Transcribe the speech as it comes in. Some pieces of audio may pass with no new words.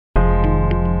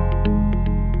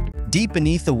Deep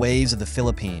beneath the waves of the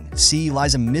Philippine Sea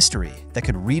lies a mystery that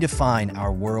could redefine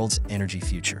our world's energy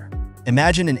future.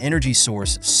 Imagine an energy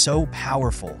source so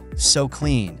powerful, so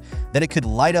clean, that it could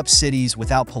light up cities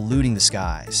without polluting the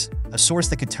skies. A source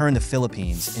that could turn the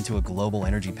Philippines into a global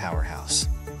energy powerhouse.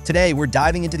 Today, we're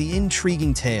diving into the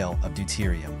intriguing tale of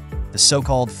deuterium, the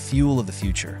so-called fuel of the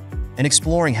future, and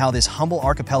exploring how this humble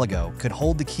archipelago could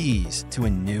hold the keys to a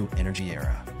new energy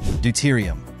era.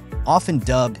 Deuterium, often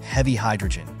dubbed heavy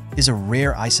hydrogen, is a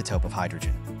rare isotope of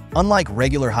hydrogen. Unlike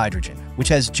regular hydrogen, which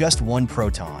has just one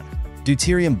proton,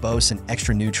 deuterium boasts an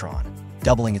extra neutron,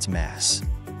 doubling its mass.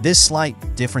 This slight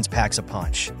difference packs a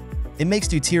punch. It makes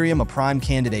deuterium a prime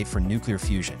candidate for nuclear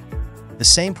fusion, the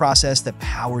same process that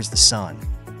powers the sun,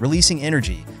 releasing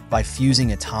energy by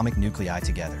fusing atomic nuclei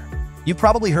together. You've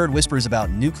probably heard whispers about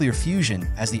nuclear fusion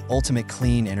as the ultimate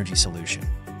clean energy solution.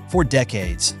 For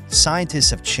decades, scientists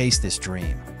have chased this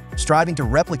dream, striving to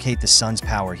replicate the sun's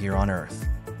power here on Earth.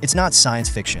 It's not science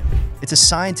fiction. It's a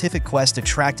scientific quest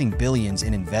attracting billions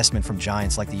in investment from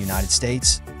giants like the United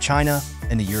States, China,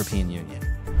 and the European Union.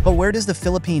 But where does the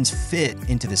Philippines fit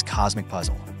into this cosmic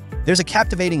puzzle? There's a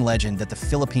captivating legend that the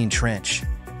Philippine Trench,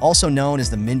 also known as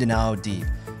the Mindanao Deep,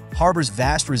 harbors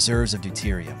vast reserves of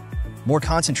deuterium, more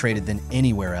concentrated than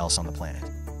anywhere else on the planet.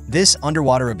 This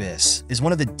underwater abyss is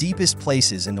one of the deepest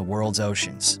places in the world's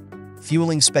oceans,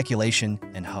 fueling speculation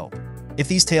and hope. If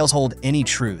these tales hold any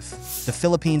truth, the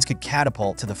Philippines could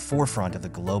catapult to the forefront of the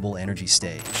global energy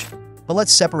stage. But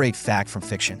let's separate fact from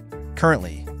fiction.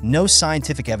 Currently, no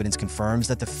scientific evidence confirms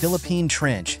that the Philippine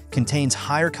Trench contains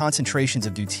higher concentrations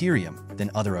of deuterium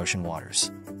than other ocean waters.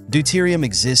 Deuterium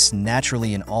exists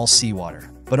naturally in all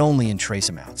seawater, but only in trace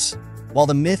amounts. While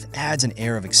the myth adds an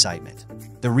air of excitement,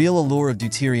 the real allure of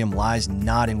deuterium lies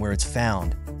not in where it's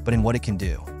found, but in what it can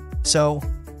do. So,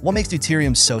 what makes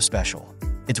deuterium so special?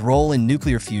 Its role in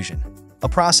nuclear fusion, a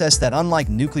process that, unlike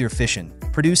nuclear fission,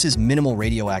 produces minimal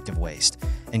radioactive waste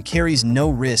and carries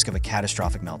no risk of a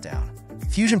catastrophic meltdown.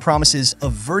 Fusion promises a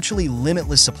virtually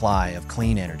limitless supply of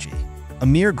clean energy. A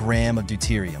mere gram of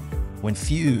deuterium, when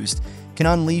fused, can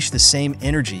unleash the same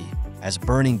energy as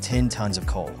burning 10 tons of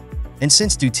coal. And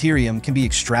since deuterium can be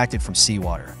extracted from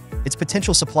seawater, its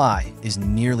potential supply is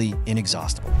nearly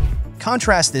inexhaustible.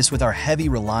 Contrast this with our heavy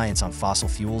reliance on fossil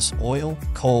fuels, oil,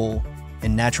 coal,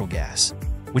 and natural gas,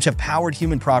 which have powered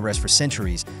human progress for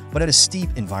centuries, but at a steep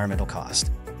environmental cost.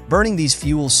 Burning these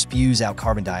fuels spews out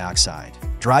carbon dioxide,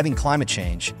 driving climate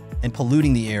change and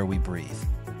polluting the air we breathe.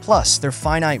 Plus, they're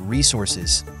finite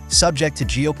resources, subject to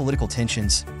geopolitical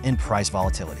tensions and price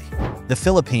volatility. The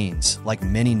Philippines, like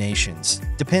many nations,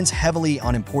 depends heavily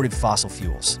on imported fossil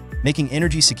fuels, making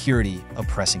energy security a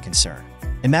pressing concern.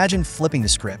 Imagine flipping the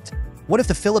script. What if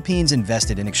the Philippines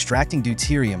invested in extracting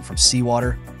deuterium from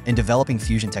seawater and developing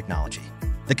fusion technology?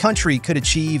 The country could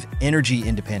achieve energy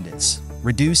independence,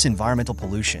 reduce environmental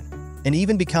pollution, and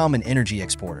even become an energy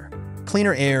exporter.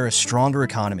 Cleaner air, a stronger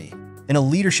economy, and a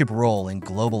leadership role in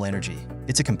global energy.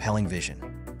 It's a compelling vision.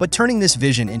 But turning this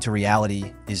vision into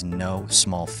reality is no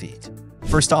small feat.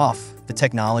 First off, the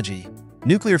technology.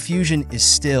 Nuclear fusion is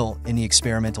still in the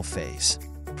experimental phase.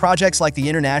 Projects like the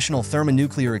International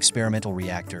Thermonuclear Experimental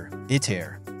Reactor,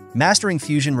 ITER. Mastering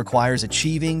fusion requires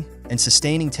achieving and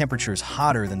sustaining temperatures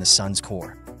hotter than the sun's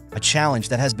core, a challenge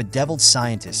that has bedeviled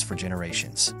scientists for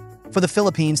generations. For the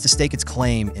Philippines to stake its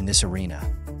claim in this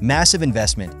arena, massive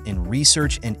investment in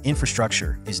research and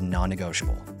infrastructure is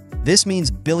non-negotiable. This means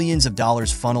billions of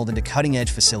dollars funneled into cutting-edge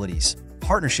facilities,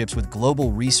 partnerships with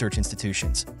global research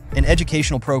institutions, and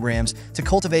educational programs to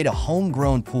cultivate a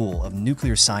homegrown pool of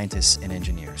nuclear scientists and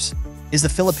engineers. Is the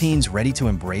Philippines ready to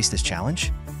embrace this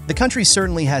challenge? The country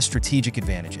certainly has strategic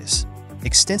advantages: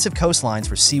 extensive coastlines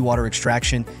for seawater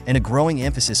extraction and a growing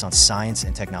emphasis on science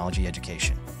and technology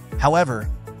education. However,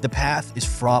 the path is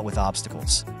fraught with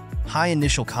obstacles: high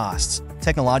initial costs,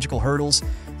 technological hurdles,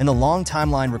 and the long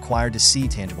timeline required to see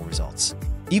tangible results.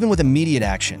 Even with immediate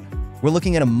action, we're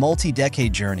looking at a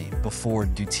multi-decade journey before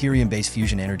deuterium-based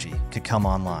fusion energy could come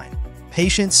online.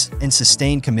 Patience and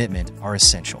sustained commitment are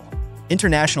essential.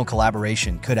 International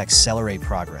collaboration could accelerate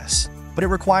progress, but it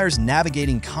requires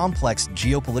navigating complex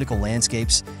geopolitical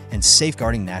landscapes and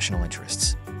safeguarding national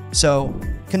interests. So,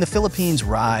 can the Philippines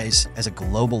rise as a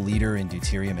global leader in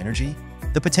deuterium energy?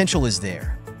 The potential is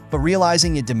there, but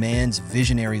realizing it demands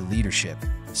visionary leadership,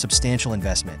 substantial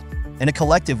investment, and a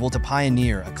collective will to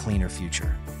pioneer a cleaner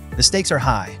future. The stakes are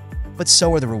high, but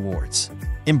so are the rewards.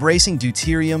 Embracing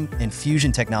deuterium and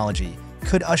fusion technology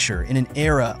could usher in an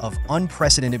era of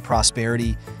unprecedented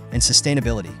prosperity and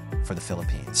sustainability for the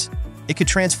Philippines. It could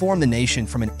transform the nation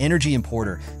from an energy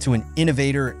importer to an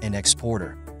innovator and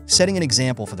exporter, setting an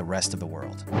example for the rest of the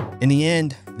world. In the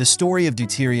end, the story of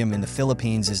deuterium in the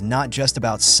Philippines is not just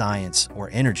about science or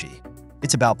energy.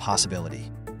 It's about possibility.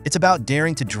 It's about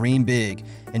daring to dream big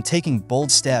and taking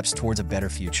bold steps towards a better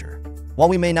future. While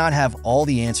we may not have all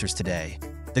the answers today,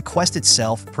 the quest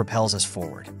itself propels us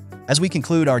forward. As we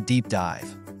conclude our deep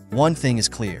dive, one thing is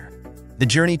clear. The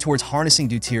journey towards harnessing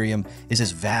deuterium is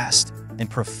as vast and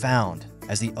profound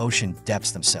as the ocean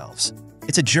depths themselves.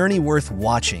 It's a journey worth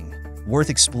watching, worth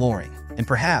exploring, and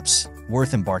perhaps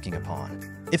worth embarking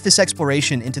upon. If this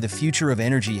exploration into the future of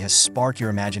energy has sparked your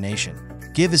imagination,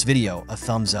 give this video a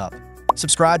thumbs up.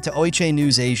 Subscribe to OHA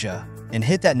News Asia and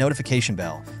hit that notification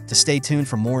bell to stay tuned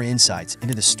for more insights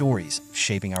into the stories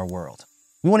shaping our world.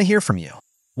 We want to hear from you.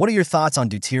 What are your thoughts on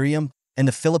deuterium and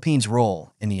the Philippines'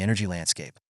 role in the energy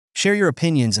landscape? Share your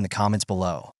opinions in the comments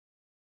below.